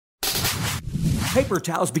Paper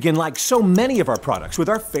towels begin like so many of our products with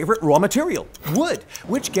our favorite raw material, wood,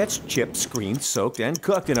 which gets chipped, screened, soaked, and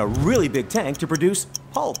cooked in a really big tank to produce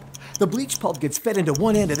pulp. The bleached pulp gets fed into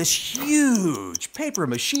one end of this huge paper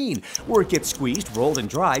machine, where it gets squeezed, rolled, and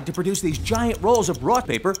dried to produce these giant rolls of raw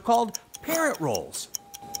paper called parent rolls.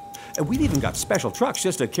 And we've even got special trucks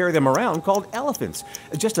just to carry them around called elephants.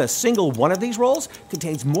 Just a single one of these rolls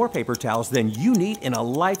contains more paper towels than you need in a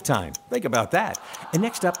lifetime. Think about that. And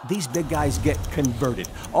next up, these big guys get converted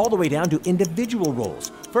all the way down to individual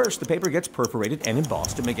rolls. First, the paper gets perforated and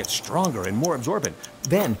embossed to make it stronger and more absorbent.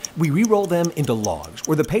 Then, we re-roll them into logs,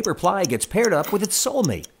 where the paper ply gets paired up with its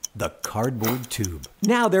soulmate, the cardboard tube.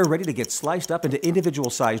 Now they're ready to get sliced up into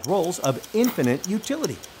individual-sized rolls of infinite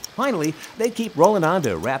utility. Finally, they keep rolling on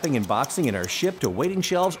to wrapping and boxing and are shipped to waiting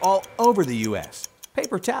shelves all over the U.S.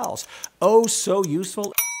 Paper towels, oh so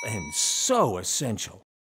useful and so essential.